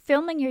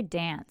filming your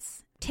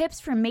dance, tips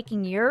for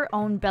making your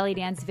own belly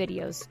dance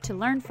videos to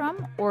learn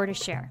from or to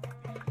share.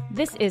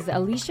 This is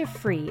Alicia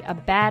Free, a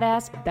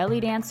badass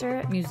belly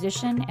dancer,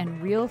 musician,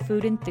 and real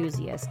food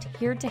enthusiast,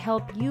 here to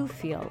help you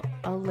feel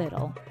a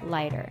little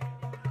lighter.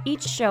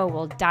 Each show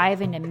will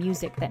dive into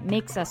music that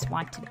makes us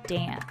want to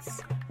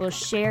dance. We'll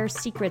share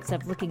secrets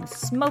of looking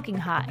smoking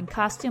hot in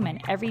costume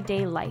and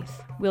everyday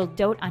life. We'll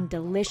dote on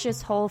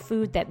delicious whole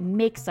food that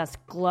makes us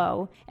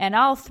glow, and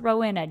I'll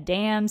throw in a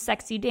damn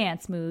sexy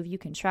dance move you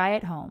can try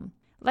at home.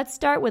 Let's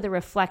start with a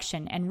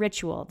reflection and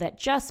ritual that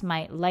just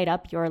might light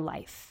up your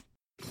life.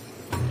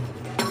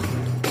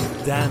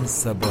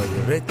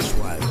 Danceable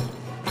ritual.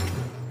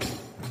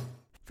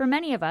 For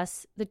many of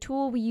us, the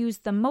tool we use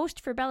the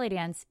most for belly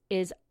dance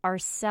is our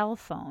cell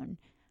phone.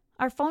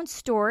 Our phones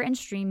store and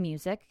stream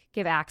music,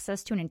 give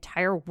access to an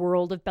entire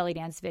world of belly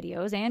dance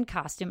videos and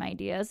costume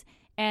ideas,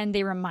 and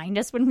they remind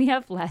us when we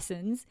have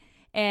lessons,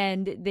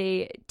 and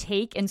they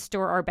take and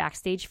store our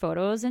backstage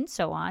photos and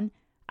so on.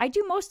 I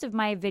do most of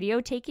my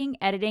video taking,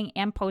 editing,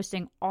 and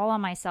posting all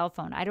on my cell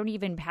phone. I don't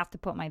even have to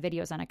put my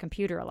videos on a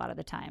computer a lot of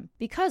the time.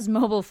 Because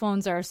mobile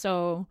phones are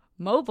so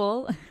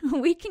mobile,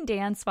 we can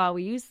dance while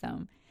we use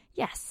them.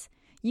 Yes,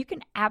 you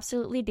can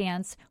absolutely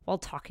dance while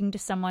talking to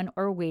someone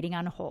or waiting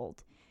on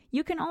hold.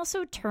 You can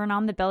also turn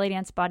on the Belly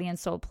Dance Body and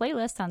Soul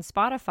playlist on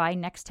Spotify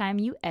next time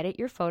you edit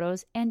your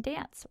photos and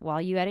dance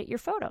while you edit your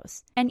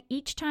photos. And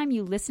each time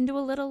you listen to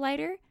A Little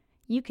Lighter,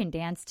 you can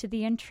dance to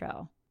the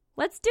intro.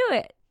 Let's do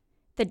it!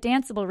 The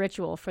danceable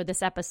ritual for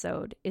this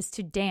episode is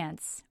to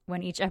dance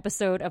when each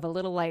episode of A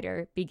Little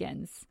Lighter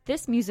begins.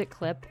 This music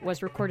clip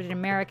was recorded in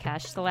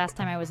Marrakesh the last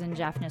time I was in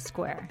Jaffna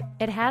Square.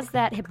 It has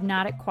that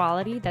hypnotic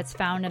quality that's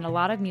found in a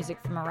lot of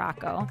music from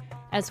Morocco,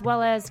 as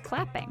well as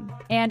clapping,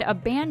 and a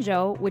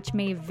banjo, which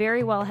may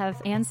very well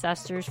have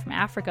ancestors from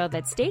Africa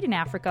that stayed in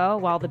Africa,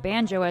 while the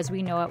banjo as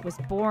we know it was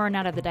born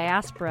out of the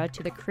diaspora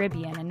to the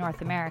Caribbean and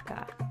North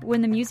America.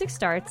 When the music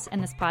starts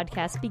and this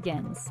podcast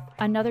begins,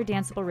 another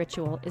danceable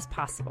ritual is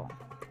possible.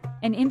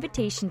 An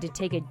invitation to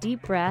take a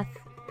deep breath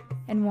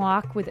and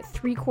walk with a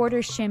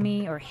three-quarter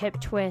shimmy or hip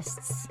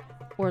twists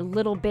or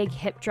little big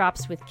hip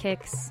drops with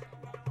kicks.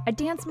 A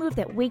dance move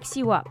that wakes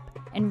you up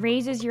and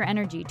raises your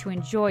energy to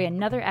enjoy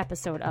another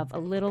episode of A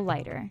Little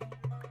Lighter.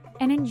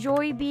 And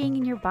enjoy being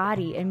in your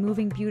body and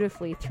moving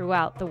beautifully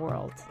throughout the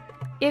world.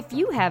 If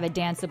you have a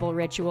danceable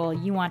ritual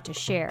you want to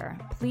share,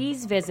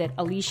 please visit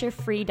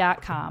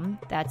AliciaFree.com,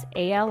 that's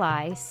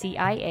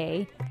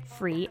ALICIA,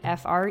 free,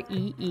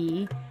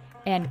 Free,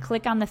 and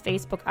click on the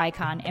Facebook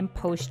icon and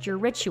post your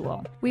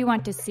ritual. We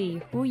want to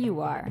see who you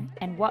are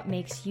and what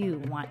makes you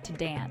want to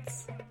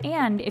dance.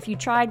 And if you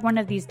tried one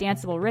of these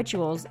danceable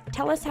rituals,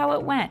 tell us how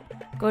it went.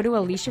 Go to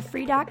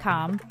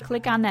AliciaFree.com,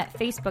 click on that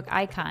Facebook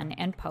icon,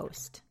 and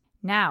post.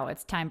 Now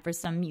it's time for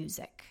some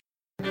music.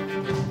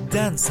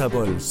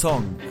 Danceable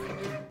song.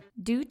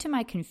 Due to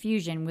my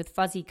confusion with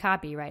fuzzy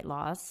copyright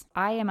laws,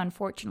 I am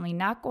unfortunately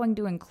not going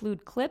to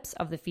include clips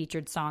of the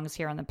featured songs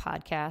here on the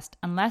podcast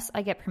unless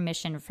I get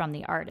permission from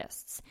the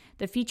artists.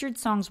 The featured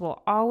songs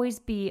will always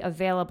be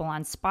available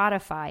on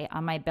Spotify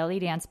on my Belly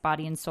Dance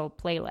Body and Soul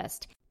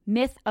playlist,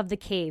 Myth of the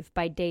Cave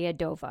by Deya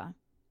Dova.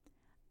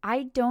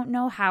 I don't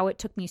know how it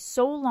took me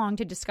so long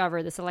to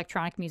discover this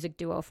electronic music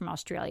duo from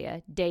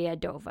Australia, Deya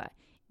Dova.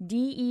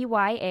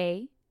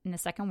 Deya, and the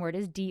second word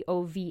is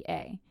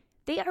Dova.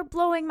 They are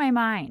blowing my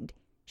mind.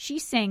 She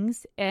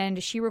sings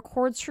and she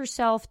records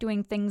herself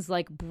doing things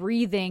like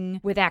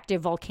breathing with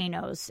active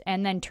volcanoes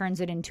and then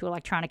turns it into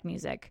electronic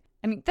music.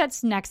 I mean,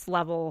 that's next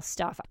level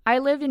stuff. I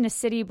lived in a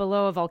city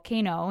below a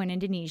volcano in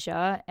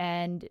Indonesia,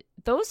 and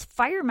those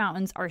fire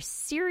mountains are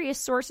serious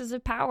sources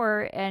of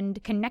power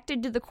and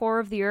connected to the core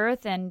of the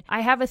earth, and I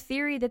have a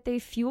theory that they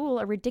fuel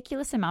a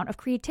ridiculous amount of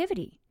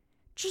creativity.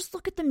 Just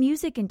look at the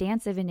music and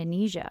dance of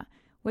Indonesia,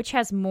 which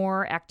has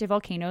more active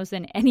volcanoes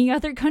than any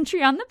other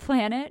country on the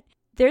planet.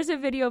 There's a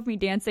video of me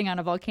dancing on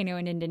a volcano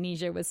in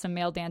Indonesia with some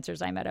male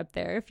dancers I met up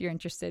there. If you're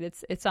interested,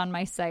 it's on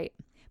my site.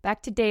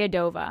 Back to Deya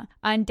Dova.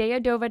 On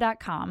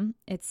deyadova.com,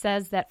 it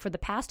says that for the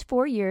past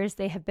 4 years,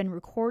 they have been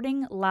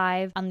recording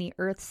live on the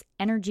Earth's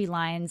energy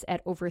lines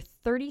at over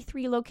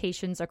 33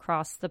 locations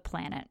across the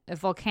planet. The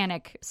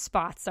volcanic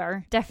spots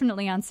are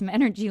definitely on some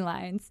energy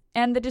lines.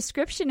 And the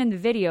description in the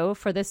video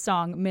for this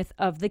song, Myth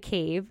of the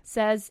Cave,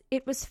 says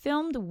it was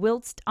filmed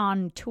whilst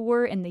on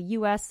tour in the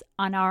US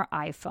on our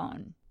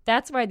iPhone.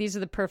 That's why these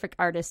are the perfect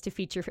artists to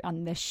feature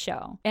on this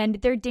show.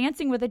 And they're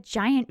dancing with a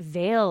giant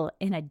veil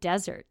in a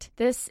desert.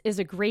 This is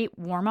a great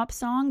warm-up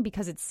song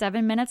because it's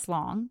 7 minutes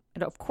long.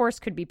 It, of course,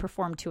 could be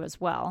performed to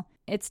as well.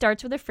 It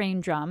starts with a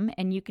frame drum,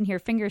 and you can hear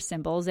finger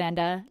cymbals and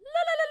a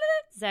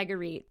la-la-la-la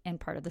zagarete in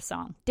part of the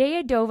song.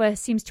 Deya Dova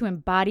seems to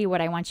embody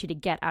what I want you to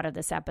get out of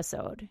this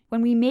episode.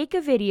 When we make a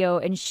video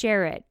and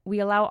share it, we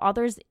allow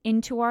others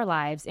into our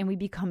lives, and we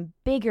become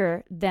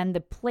bigger than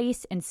the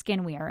place and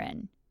skin we are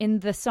in.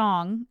 In the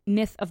song,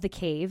 Myth of the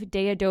Cave,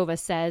 Deya Dova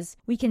says,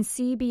 "We can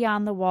see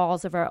beyond the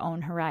walls of our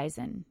own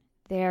horizon.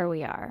 There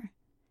we are.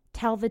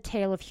 Tell the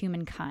tale of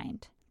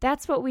humankind."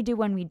 That's what we do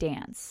when we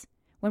dance,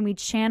 when we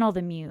channel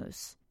the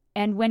muse.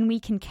 And when we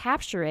can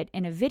capture it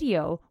in a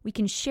video, we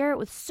can share it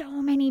with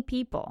so many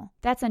people.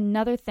 That's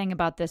another thing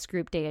about this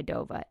group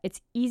Deadova.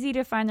 It's easy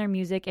to find their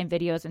music and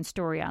videos and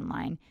story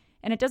online.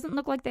 And it doesn't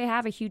look like they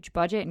have a huge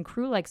budget and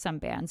crew like some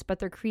bands, but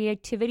their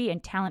creativity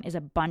and talent is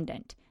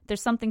abundant.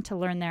 There's something to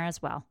learn there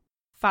as well.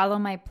 Follow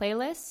my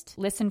playlist,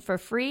 listen for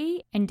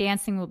free, and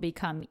dancing will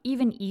become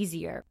even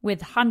easier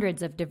with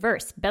hundreds of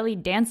diverse belly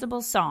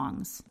danceable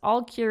songs,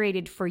 all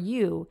curated for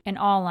you and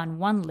all on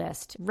one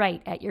list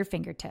right at your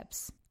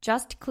fingertips.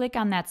 Just click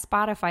on that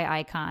Spotify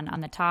icon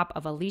on the top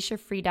of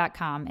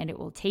AliciaFree.com and it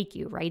will take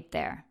you right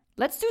there.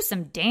 Let's do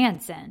some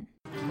dancing.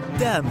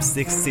 Damn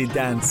 60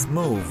 dance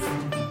move.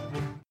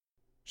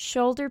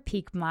 Shoulder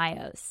peak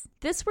Mayas.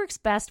 This works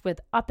best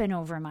with up and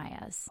over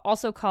Mayas,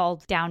 also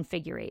called down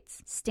figure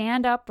eights.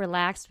 Stand up,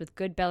 relaxed with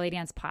good belly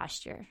dance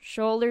posture.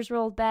 Shoulders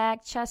rolled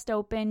back, chest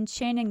open,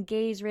 chin and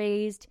gaze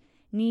raised,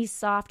 knees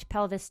soft,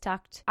 pelvis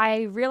tucked.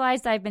 I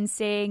realized I've been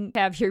saying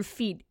have your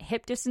feet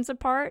hip distance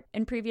apart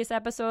in previous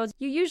episodes.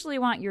 You usually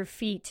want your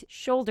feet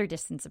shoulder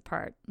distance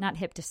apart, not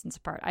hip distance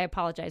apart. I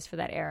apologize for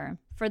that error.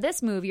 For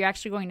this move, you're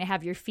actually going to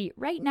have your feet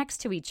right next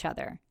to each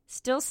other.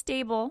 Still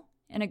stable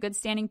in a good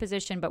standing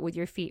position, but with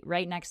your feet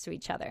right next to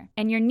each other.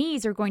 And your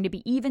knees are going to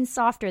be even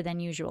softer than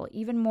usual,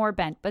 even more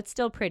bent, but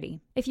still pretty.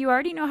 If you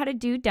already know how to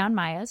do down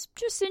Mayas,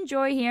 just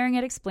enjoy hearing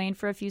it explained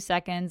for a few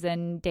seconds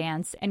and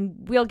dance,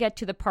 and we'll get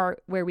to the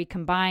part where we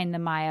combine the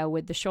Maya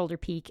with the shoulder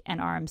peak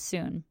and arms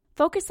soon.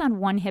 Focus on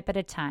one hip at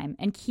a time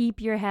and keep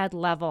your head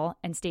level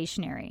and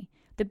stationary.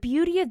 The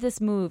beauty of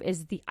this move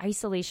is the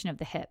isolation of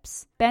the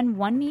hips. Bend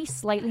one knee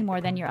slightly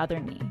more than your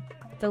other knee.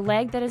 The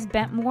leg that is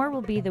bent more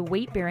will be the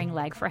weight-bearing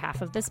leg for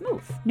half of this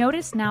move.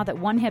 Notice now that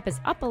one hip is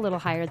up a little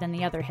higher than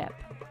the other hip.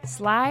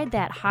 Slide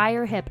that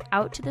higher hip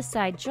out to the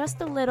side just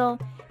a little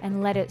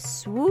and let it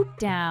swoop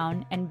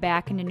down and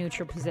back into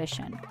neutral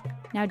position.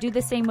 Now do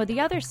the same with the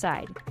other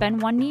side.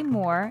 Bend one knee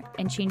more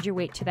and change your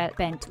weight to that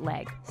bent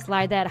leg.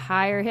 Slide that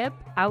higher hip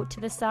out to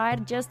the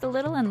side just a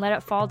little and let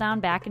it fall down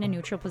back into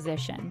neutral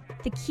position.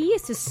 The key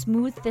is to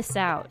smooth this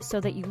out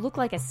so that you look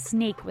like a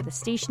snake with a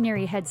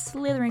stationary head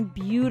slithering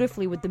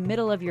beautifully with the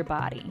middle of your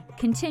body.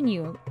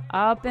 Continue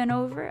up and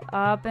over,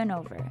 up and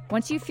over.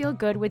 Once you feel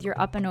good with your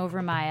up and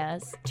over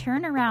Mayas,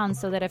 turn around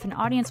so that if an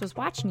audience was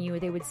watching you,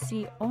 they would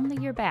see only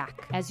your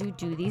back as you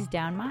do these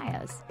down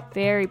Mayas.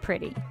 Very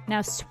pretty.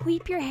 Now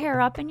sweep your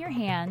hair up in your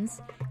hands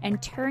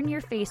and turn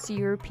your face so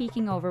you're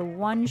peeking over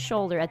one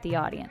shoulder at the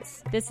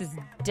audience. This is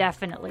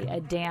definitely a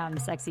damn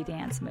sexy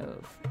dance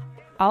move.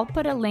 I'll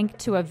put a link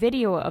to a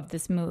video of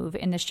this move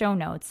in the show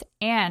notes,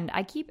 and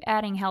I keep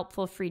adding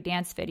helpful free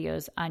dance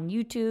videos on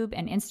YouTube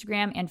and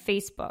Instagram and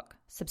Facebook.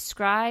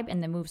 Subscribe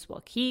and the moves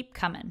will keep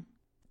coming.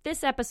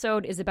 This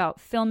episode is about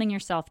filming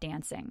yourself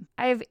dancing.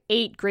 I have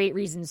 8 great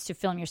reasons to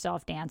film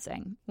yourself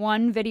dancing.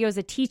 1, video is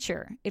a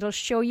teacher. It'll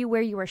show you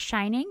where you are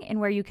shining and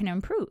where you can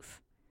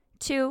improve.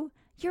 2,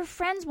 your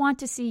friends want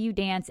to see you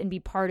dance and be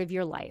part of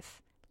your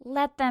life.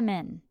 Let them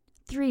in.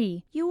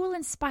 3, you will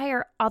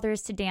inspire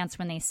others to dance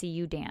when they see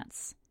you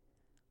dance.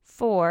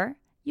 4,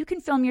 you can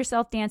film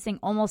yourself dancing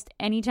almost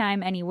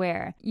anytime,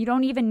 anywhere. You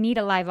don't even need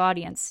a live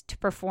audience to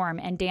perform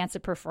and dance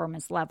at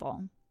performance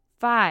level.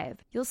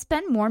 5, you'll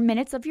spend more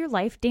minutes of your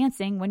life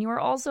dancing when you are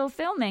also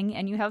filming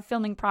and you have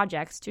filming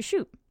projects to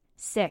shoot.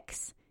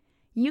 6,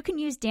 you can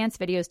use dance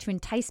videos to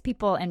entice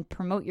people and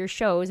promote your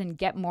shows and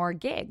get more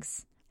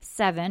gigs.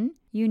 7,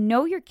 you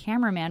know your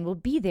cameraman will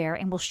be there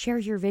and will share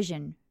your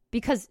vision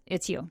because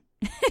it's you.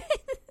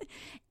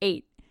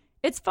 8,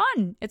 it's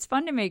fun. It's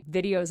fun to make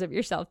videos of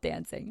yourself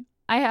dancing.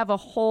 I have a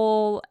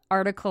whole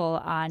article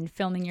on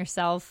filming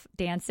yourself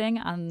dancing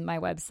on my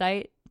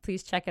website.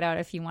 Please check it out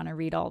if you want to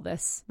read all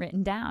this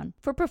written down.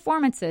 For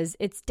performances,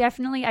 it's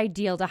definitely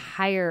ideal to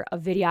hire a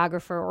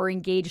videographer or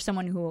engage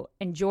someone who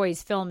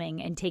enjoys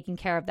filming and taking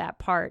care of that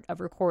part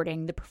of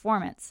recording the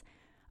performance.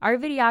 Our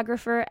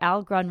videographer,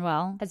 Al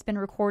Grunwell, has been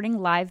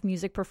recording live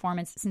music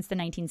performance since the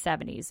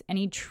 1970s, and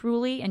he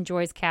truly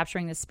enjoys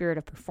capturing the spirit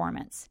of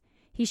performance.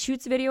 He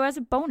shoots video as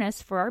a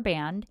bonus for our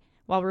band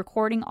while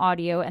recording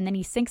audio, and then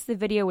he syncs the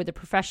video with the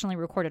professionally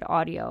recorded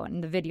audio,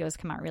 and the videos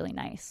come out really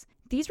nice.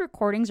 These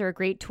recordings are a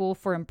great tool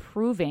for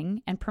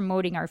improving and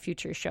promoting our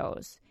future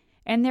shows.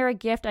 And they're a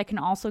gift I can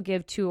also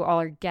give to all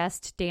our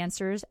guest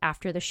dancers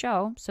after the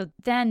show, so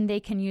then they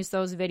can use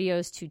those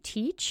videos to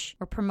teach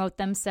or promote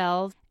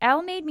themselves.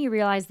 Al made me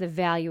realize the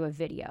value of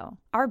video.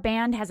 Our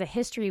band has a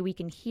history we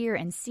can hear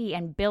and see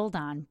and build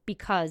on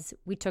because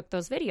we took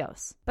those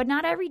videos. But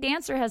not every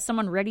dancer has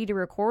someone ready to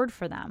record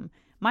for them.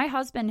 My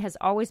husband has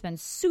always been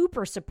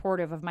super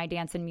supportive of my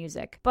dance and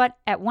music, but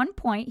at one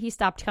point he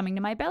stopped coming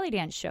to my belly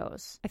dance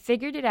shows. I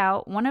figured it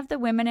out. One of the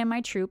women in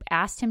my troupe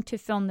asked him to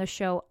film the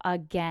show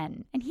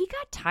again, and he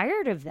got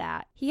tired of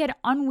that. He had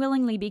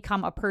unwillingly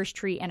become a purse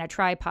tree and a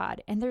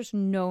tripod, and there's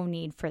no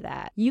need for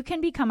that. You can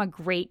become a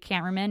great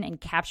cameraman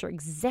and capture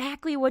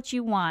exactly what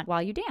you want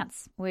while you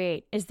dance.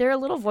 Wait, is there a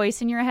little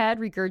voice in your head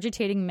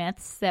regurgitating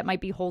myths that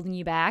might be holding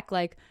you back?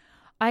 Like,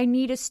 I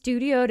need a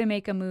studio to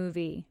make a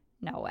movie.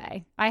 No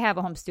way. I have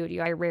a home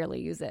studio. I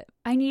rarely use it.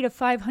 I need a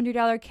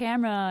 $500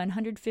 camera and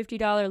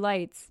 $150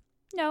 lights.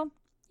 No,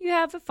 you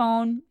have a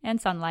phone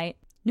and sunlight.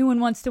 No one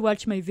wants to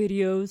watch my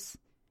videos.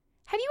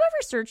 Have you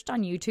ever searched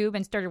on YouTube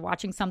and started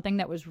watching something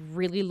that was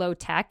really low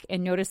tech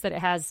and noticed that it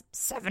has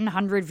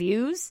 700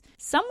 views?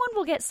 Someone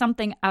will get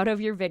something out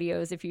of your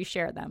videos if you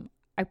share them.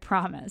 I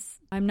promise.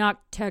 I'm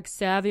not tech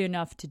savvy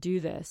enough to do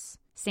this.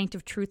 Saint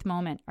of Truth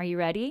moment. Are you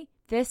ready?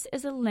 This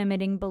is a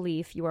limiting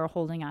belief you are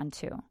holding on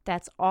to.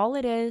 That's all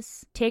it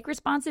is. Take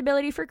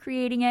responsibility for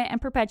creating it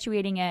and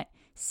perpetuating it.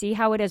 See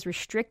how it has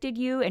restricted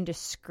you and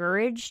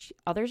discouraged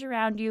others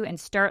around you, and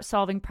start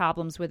solving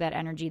problems with that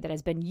energy that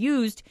has been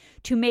used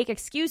to make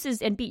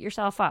excuses and beat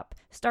yourself up.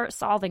 Start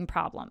solving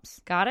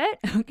problems. Got it?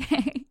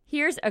 Okay.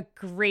 Here's a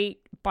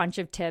great bunch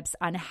of tips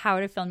on how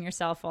to film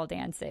yourself while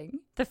dancing.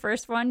 The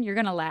first one, you're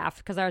going to laugh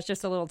because I was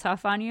just a little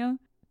tough on you.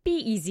 Be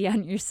easy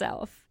on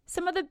yourself.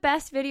 Some of the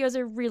best videos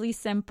are really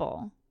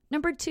simple.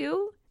 Number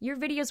 2, your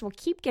videos will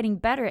keep getting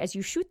better as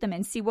you shoot them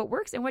and see what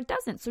works and what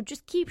doesn't, so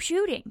just keep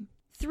shooting.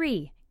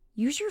 3,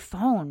 use your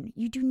phone.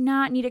 You do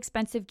not need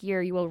expensive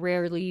gear you will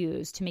rarely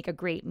use to make a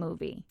great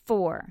movie.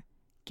 4,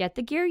 get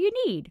the gear you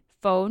need.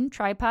 Phone,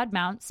 tripod,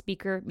 mount,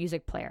 speaker,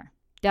 music player.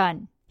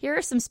 Done. Here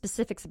are some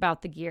specifics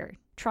about the gear.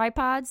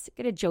 Tripods,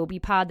 get a Joby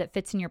pod that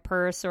fits in your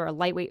purse, or a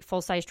lightweight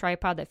full-size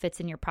tripod that fits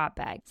in your prop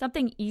bag.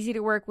 Something easy to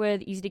work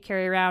with, easy to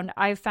carry around.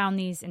 I've found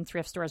these in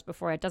thrift stores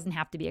before. It doesn't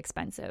have to be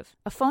expensive.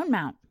 A phone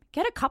mount.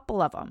 Get a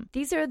couple of them.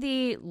 These are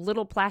the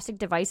little plastic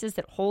devices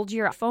that hold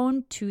your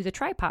phone to the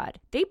tripod.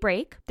 They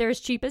break. They're as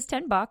cheap as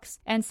 $10,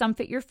 and some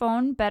fit your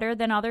phone better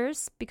than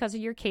others because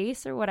of your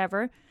case or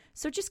whatever.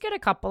 So just get a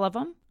couple of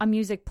them. A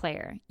music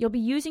player. You'll be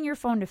using your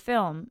phone to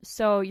film,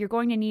 so you're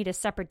going to need a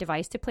separate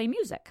device to play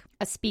music.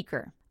 A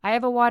speaker. I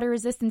have a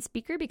water-resistant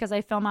speaker because I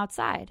film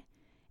outside.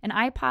 An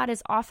iPod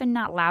is often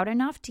not loud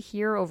enough to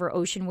hear over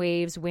ocean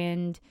waves,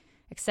 wind,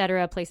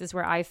 etc., places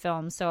where I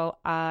film, so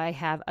I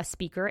have a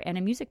speaker and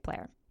a music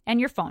player. And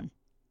your phone.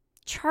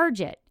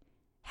 Charge it.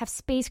 Have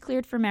space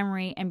cleared for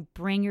memory, and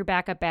bring your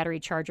backup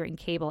battery charger and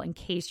cable in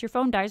case your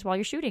phone dies while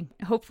you're shooting.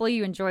 Hopefully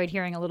you enjoyed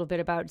hearing a little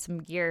bit about some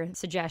gear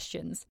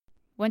suggestions.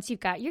 Once you've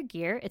got your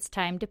gear, it's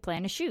time to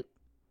plan a shoot.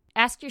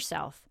 Ask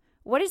yourself,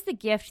 what is the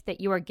gift that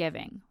you are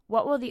giving?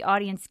 What will the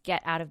audience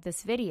get out of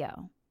this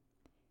video?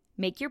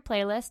 Make your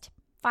playlist.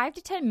 5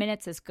 to 10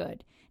 minutes is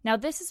good. Now,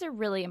 this is a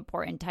really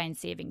important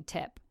time-saving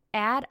tip.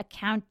 Add a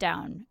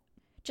countdown.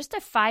 Just a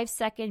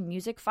 5-second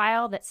music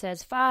file that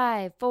says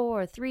 5,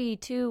 4, 3,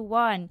 2,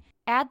 1.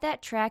 Add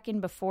that track in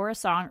before a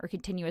song or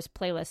continuous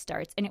playlist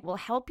starts, and it will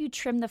help you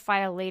trim the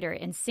file later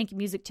and sync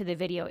music to the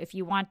video if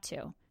you want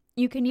to.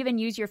 You can even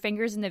use your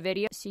fingers in the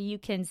video so you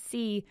can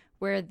see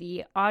where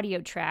the audio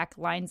track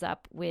lines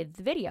up with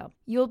the video.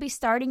 You'll be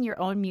starting your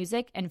own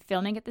music and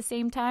filming at the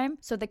same time,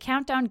 so the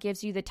countdown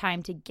gives you the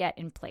time to get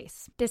in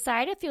place.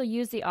 Decide if you'll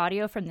use the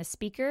audio from the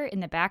speaker in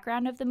the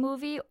background of the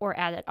movie or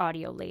add that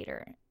audio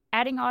later.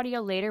 Adding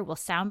audio later will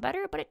sound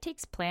better, but it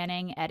takes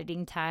planning,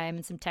 editing time,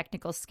 and some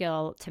technical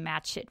skill to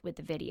match it with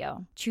the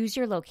video. Choose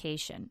your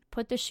location.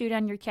 Put the shoot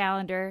on your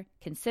calendar.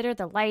 Consider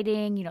the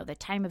lighting, the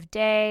time of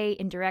day,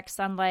 indirect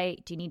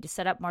sunlight. Do you need to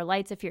set up more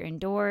lights if you're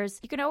indoors?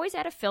 You can always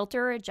add a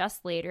filter or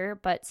adjust later,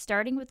 but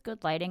starting with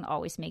good lighting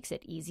always makes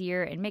it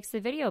easier and makes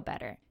the video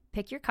better.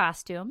 Pick your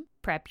costume,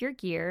 prep your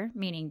gear,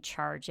 meaning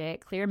charge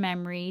it, clear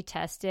memory,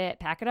 test it,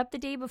 pack it up the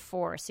day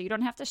before so you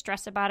don't have to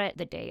stress about it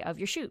the day of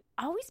your shoot.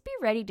 Always be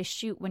ready to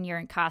shoot when you're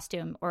in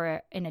costume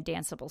or in a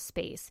danceable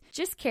space.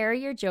 Just carry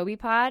your Joby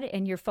pod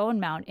and your phone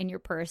mount in your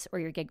purse or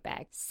your gig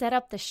bag. Set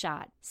up the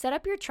shot. Set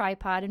up your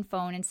tripod and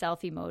phone in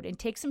selfie mode and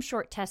take some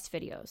short test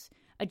videos.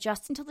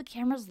 Adjust until the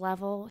camera's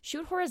level.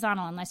 Shoot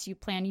horizontal unless you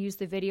plan to use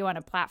the video on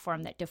a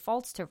platform that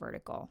defaults to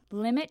vertical.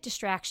 Limit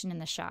distraction in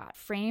the shot.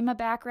 Frame a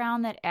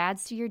background that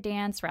adds to your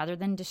dance rather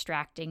than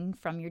distracting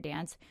from your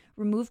dance.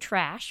 Remove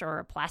trash or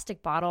a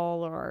plastic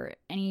bottle or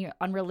any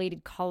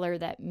unrelated color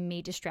that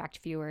may distract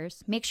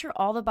viewers. Make sure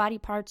all the body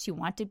parts you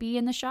want to be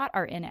in the shot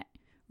are in it.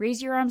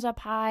 Raise your arms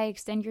up high,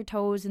 extend your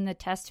toes in the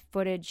test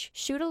footage.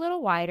 Shoot a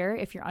little wider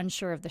if you're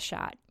unsure of the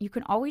shot. You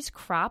can always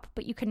crop,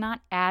 but you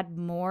cannot add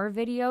more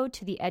video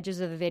to the edges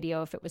of the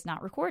video if it was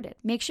not recorded.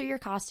 Make sure your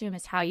costume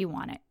is how you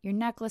want it. Your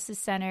necklace is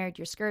centered,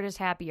 your skirt is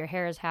happy, your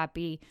hair is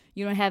happy.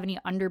 You don't have any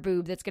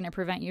underboob that's going to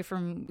prevent you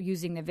from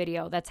using the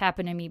video. That's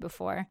happened to me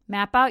before.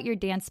 Map out your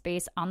dance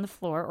space on the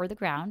floor or the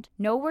ground.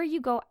 Know where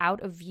you go out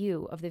of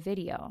view of the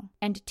video.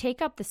 And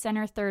take up the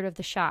center third of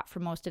the shot for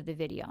most of the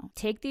video.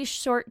 Take these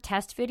short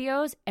test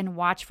videos and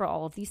watch for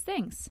all of these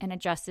things and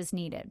adjust as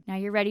needed. Now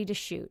you're ready to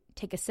shoot.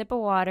 Take a sip of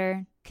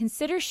water.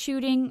 Consider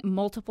shooting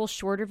multiple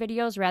shorter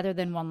videos rather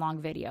than one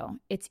long video.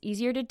 It's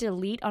easier to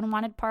delete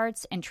unwanted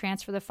parts and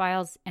transfer the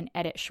files and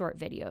edit short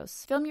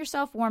videos. Film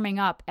yourself warming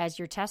up as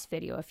your test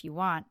video if you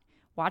want.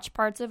 Watch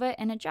parts of it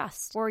and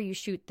adjust, or you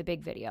shoot the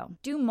big video.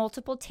 Do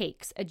multiple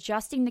takes,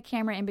 adjusting the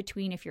camera in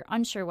between if you're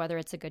unsure whether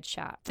it's a good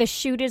shot. The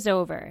shoot is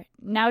over.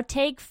 Now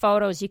take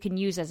photos you can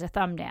use as a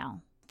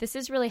thumbnail. This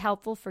is really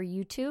helpful for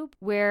YouTube,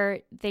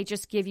 where they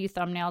just give you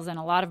thumbnails and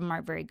a lot of them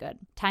aren't very good.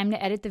 Time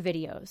to edit the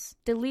videos.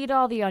 Delete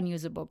all the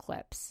unusable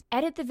clips.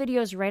 Edit the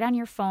videos right on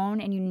your phone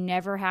and you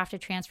never have to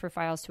transfer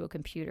files to a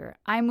computer.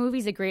 iMovie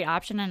is a great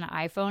option on an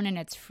iPhone and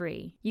it's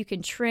free. You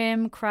can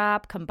trim,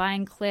 crop,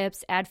 combine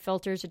clips, add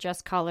filters,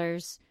 adjust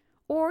colors,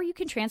 or you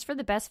can transfer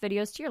the best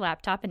videos to your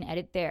laptop and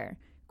edit there.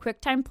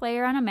 QuickTime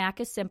Player on a Mac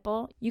is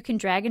simple. You can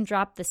drag and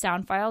drop the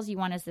sound files you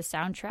want as the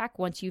soundtrack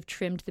once you've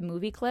trimmed the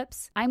movie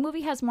clips.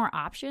 iMovie has more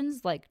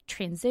options like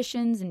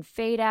transitions and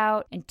fade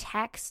out and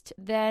text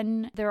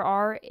than there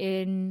are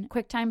in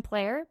QuickTime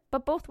Player,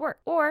 but both work.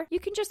 Or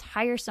you can just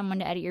hire someone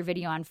to edit your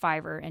video on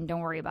Fiverr and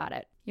don't worry about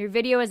it. Your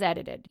video is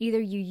edited.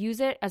 Either you use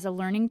it as a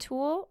learning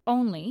tool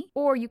only,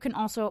 or you can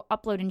also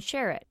upload and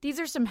share it. These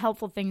are some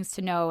helpful things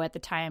to know at the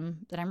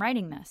time that I'm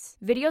writing this.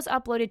 Videos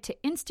uploaded to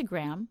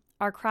Instagram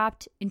are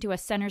cropped into a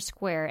center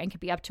square and can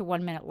be up to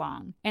 1 minute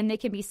long. And they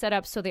can be set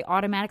up so they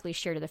automatically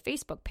share to the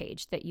Facebook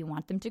page that you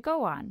want them to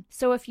go on.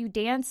 So if you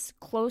dance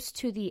close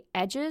to the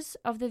edges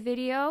of the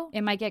video,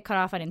 it might get cut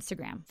off on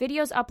Instagram.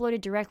 Videos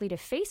uploaded directly to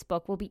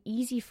Facebook will be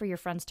easy for your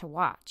friends to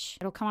watch.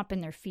 It'll come up in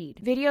their feed.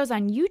 Videos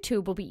on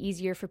YouTube will be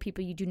easier for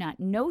people you do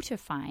not know to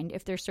find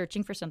if they're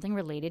searching for something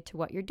related to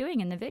what you're doing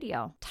in the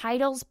video.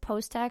 Titles,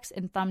 post text,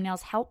 and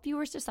thumbnails help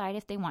viewers decide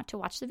if they want to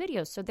watch the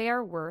videos, so they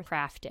are worth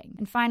crafting.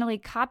 And finally,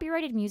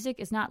 copyrighted music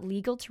is not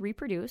legal to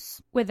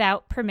reproduce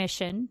without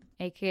permission,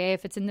 aka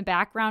if it's in the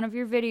background of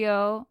your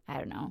video, I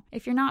don't know.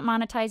 If you're not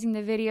monetizing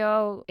the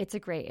video, it's a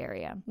gray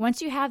area.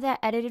 Once you have that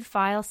edited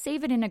file,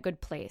 save it in a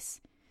good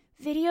place.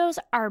 Videos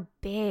are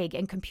big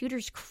and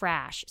computers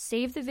crash.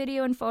 Save the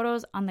video and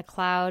photos on the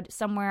cloud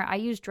somewhere. I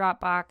use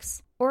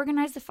Dropbox.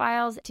 Organize the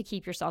files to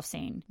keep yourself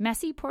sane.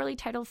 Messy, poorly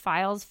titled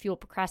files fuel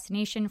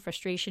procrastination,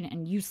 frustration,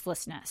 and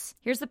uselessness.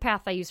 Here's the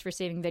path I use for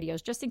saving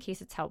videos, just in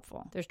case it's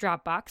helpful. There's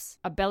Dropbox,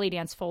 a Belly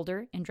Dance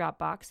folder in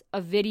Dropbox,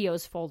 a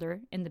videos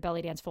folder in the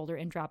Belly Dance folder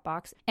in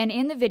Dropbox, and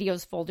in the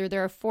videos folder,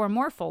 there are 4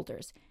 more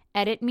folders.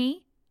 Edit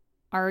Me,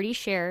 Already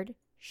Shared,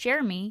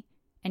 Share Me,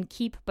 and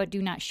Keep But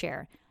Do Not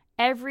Share.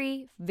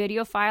 Every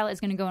video file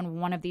is going to go in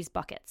one of these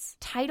buckets.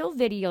 Title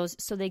videos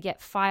so they get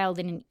filed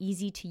in an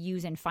easy to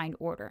use and find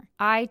order.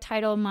 I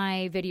title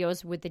my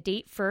videos with the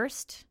date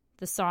first,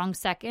 the song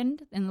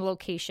second, and the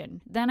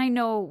location. Then I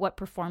know what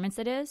performance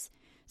it is.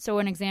 So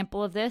an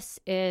example of this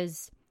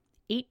is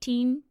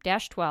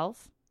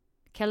 18-12,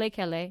 Kele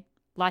Kele,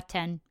 Lot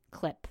 10,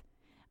 clip.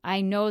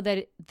 I know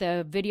that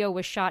the video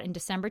was shot in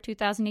December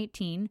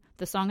 2018.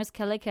 The song is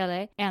Kele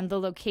Kele, and the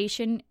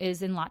location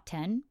is in Lot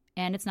 10.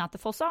 And it's not the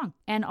full song.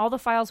 And all the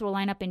files will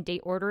line up in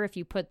date order if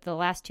you put the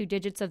last 2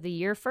 digits of the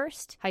year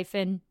first,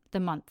 hyphen the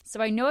month. So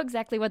I know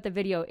exactly what the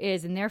video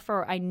is, and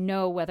therefore I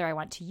know whether I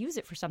want to use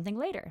it for something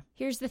later.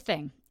 Here's the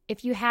thing.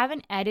 If you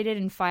haven't edited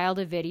and filed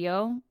a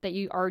video that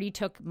you already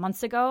took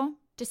months ago,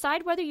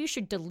 decide whether you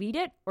should delete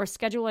it or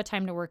schedule a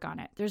time to work on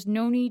it. There's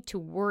no need to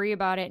worry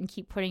about it and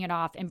keep putting it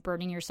off and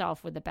burning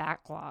yourself with a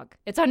backlog.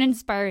 It's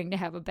uninspiring to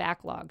have a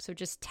backlog, so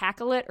just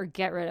tackle it or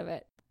get rid of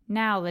it.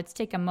 Now let's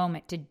take a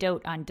moment to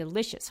dote on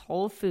delicious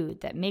whole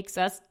food that makes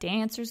us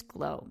dancers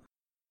glow.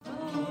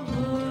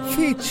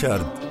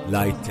 Featured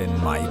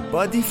Lighten My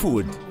Body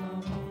Food.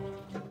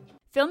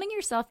 Filming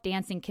yourself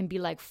dancing can be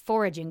like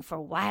foraging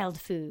for wild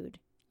food.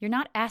 You're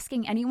not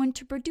asking anyone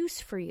to produce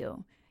for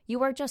you.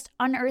 You are just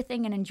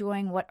unearthing and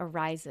enjoying what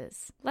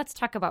arises. Let's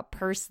talk about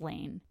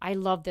purslane. I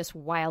love this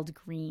wild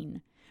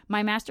green.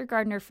 My master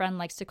gardener friend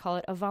likes to call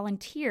it a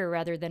volunteer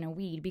rather than a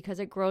weed because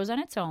it grows on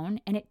its own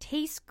and it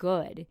tastes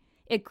good.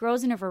 It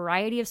grows in a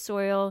variety of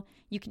soil.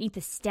 You can eat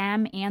the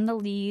stem and the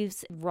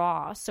leaves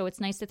raw, so it's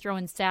nice to throw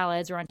in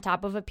salads or on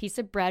top of a piece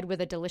of bread with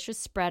a delicious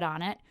spread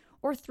on it,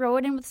 or throw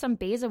it in with some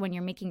basil when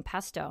you're making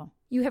pesto.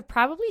 You have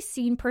probably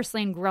seen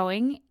purslane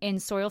growing in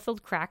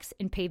soil-filled cracks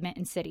in pavement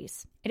in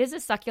cities. It is a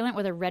succulent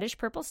with a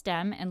reddish-purple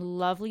stem and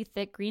lovely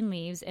thick green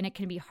leaves, and it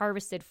can be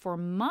harvested for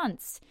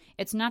months.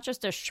 It's not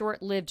just a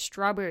short-lived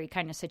strawberry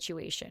kind of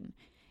situation.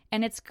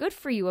 And it's good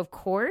for you, of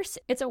course.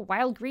 It's a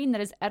wild green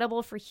that is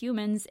edible for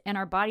humans and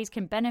our bodies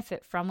can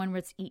benefit from when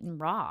it's eaten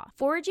raw.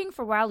 Foraging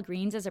for wild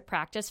greens is a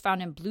practice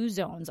found in blue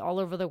zones all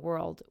over the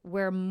world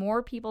where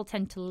more people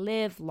tend to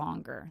live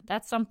longer.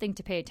 That's something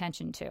to pay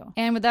attention to.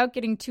 And without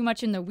getting too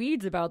much in the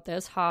weeds about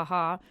this,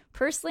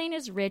 purslane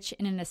is rich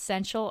in an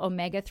essential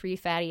omega-3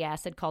 fatty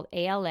acid called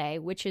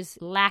ALA, which is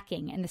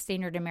lacking in the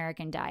standard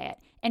American diet.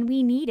 And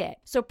we need it.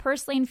 So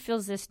purslane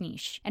fills this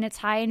niche, and it's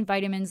high in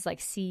vitamins like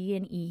C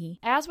and E.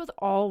 As with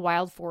all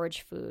wild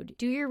forage food,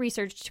 do your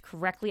research to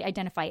correctly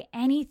identify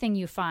anything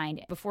you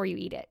find before you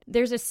eat it.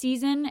 There's a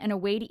season and a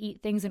way to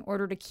eat things in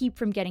order to keep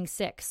from getting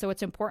sick, so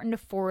it's important to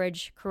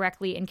forage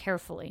correctly and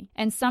carefully.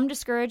 And some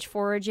discourage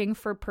foraging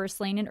for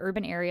purslane in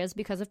urban areas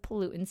because of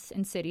pollutants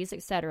in cities,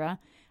 etc.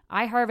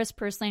 I harvest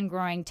purslane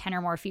growing 10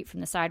 or more feet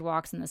from the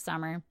sidewalks in the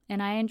summer,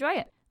 and I enjoy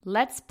it.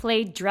 Let's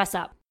play dress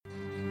up.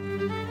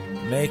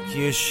 Make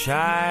you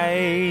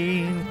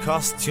shine,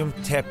 costume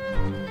tip.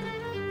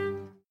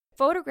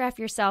 Photograph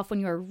yourself when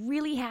you are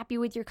really happy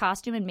with your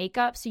costume and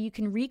makeup so you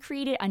can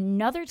recreate it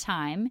another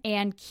time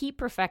and keep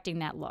perfecting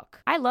that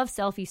look. I love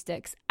selfie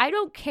sticks. I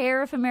don't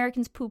care if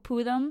Americans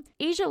poo-poo them.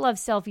 Asia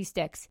loves selfie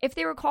sticks. If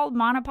they were called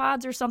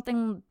monopods or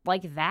something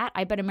like that,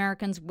 I bet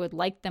Americans would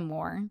like them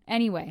more.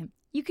 Anyway,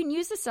 you can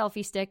use the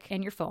selfie stick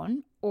in your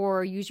phone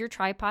or use your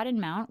tripod and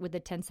mount with the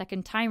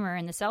 10-second timer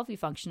and the selfie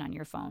function on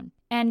your phone.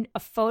 And a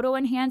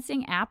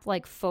photo-enhancing app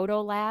like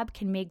Photolab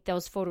can make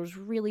those photos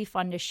really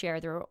fun to share.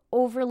 There are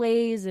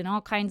overlays and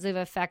all kinds of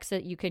effects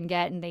that you can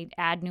get, and they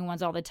add new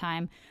ones all the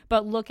time.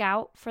 But look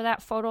out for that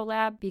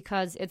Photolab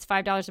because it's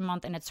 $5 a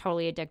month and it's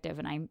totally addictive,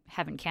 and I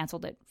haven't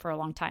canceled it for a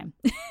long time.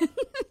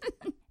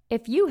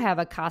 If you have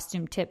a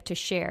costume tip to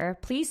share,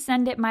 please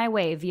send it my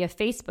way via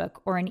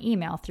Facebook or an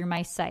email through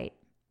my site.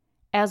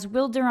 As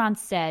Will Durant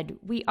said,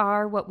 we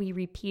are what we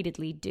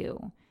repeatedly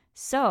do.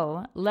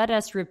 So let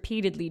us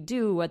repeatedly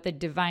do what the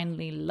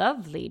divinely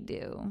lovely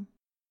do.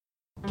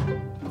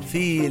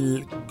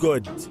 Feel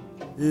good.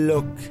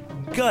 Look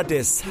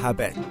goddess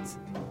habit.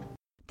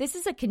 This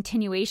is a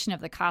continuation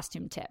of the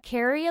costume tip.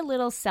 Carry a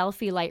little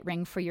selfie light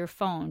ring for your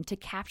phone to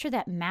capture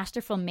that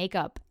masterful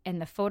makeup,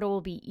 and the photo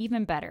will be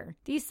even better.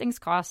 These things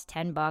cost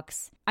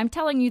 $10. I'm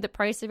telling you the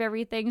price of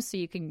everything so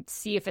you can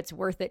see if it's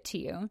worth it to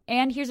you.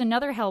 And here's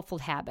another helpful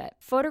habit.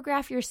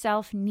 Photograph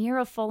yourself near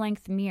a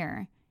full-length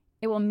mirror.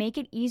 It will make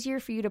it easier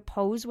for you to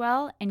pose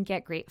well and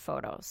get great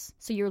photos.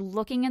 So you're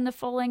looking in the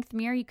full-length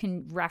mirror, you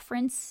can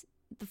reference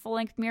the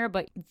full-length mirror,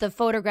 but the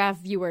photograph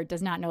viewer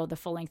does not know the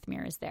full-length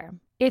mirror is there.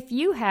 If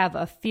you have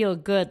a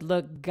feel-good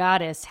look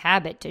goddess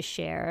habit to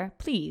share,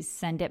 please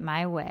send it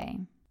my way.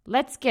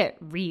 Let's get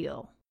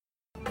real.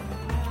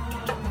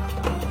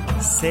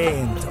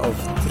 Saint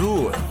of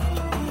truth.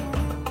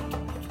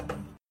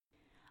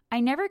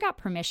 I never got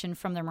permission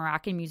from the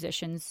Moroccan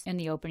musicians in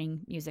the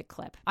opening music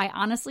clip. I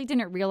honestly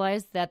didn't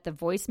realize that the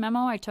voice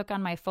memo I took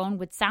on my phone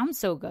would sound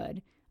so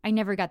good. I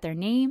never got their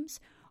names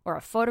or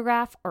a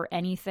photograph or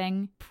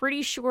anything.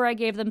 Pretty sure I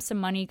gave them some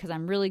money because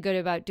I'm really good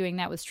about doing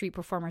that with street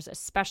performers,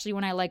 especially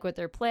when I like what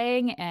they're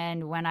playing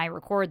and when I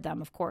record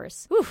them, of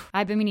course. Whew,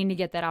 I've been meaning to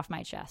get that off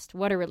my chest.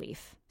 What a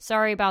relief.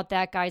 Sorry about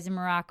that, guys in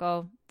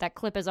Morocco. That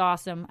clip is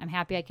awesome. I'm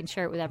happy I can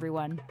share it with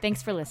everyone.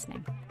 Thanks for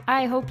listening.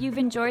 I hope you've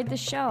enjoyed the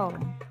show.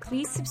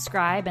 Please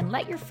subscribe and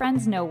let your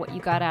friends know what you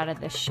got out of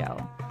this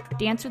show.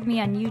 Dance with me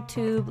on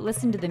YouTube,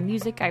 listen to the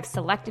music I've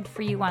selected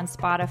for you on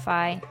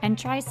Spotify, and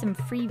try some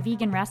free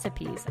vegan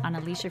recipes on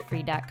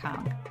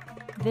AliciaFree.com.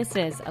 This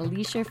is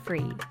Alicia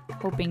Free,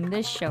 hoping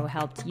this show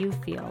helped you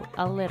feel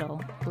a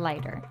little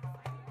lighter.